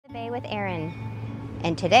with Erin.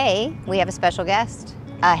 And today we have a special guest,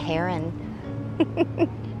 a heron.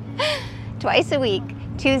 Twice a week,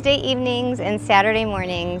 Tuesday evenings and Saturday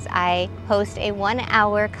mornings, I host a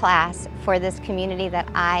 1-hour class for this community that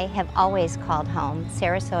I have always called home,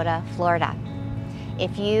 Sarasota, Florida.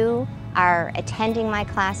 If you are attending my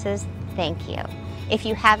classes, thank you. If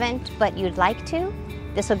you haven't, but you'd like to,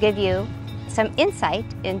 this will give you some insight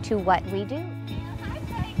into what we do.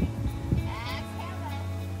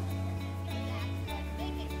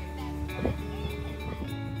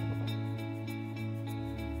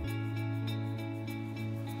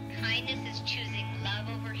 Kindness is choosing love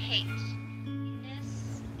over hate.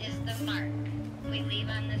 Kindness is the mark we leave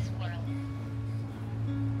on this world.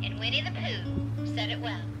 And Winnie the Pooh said it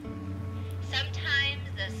well. Sometimes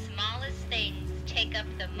the smallest things take up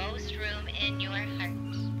the most room in your heart.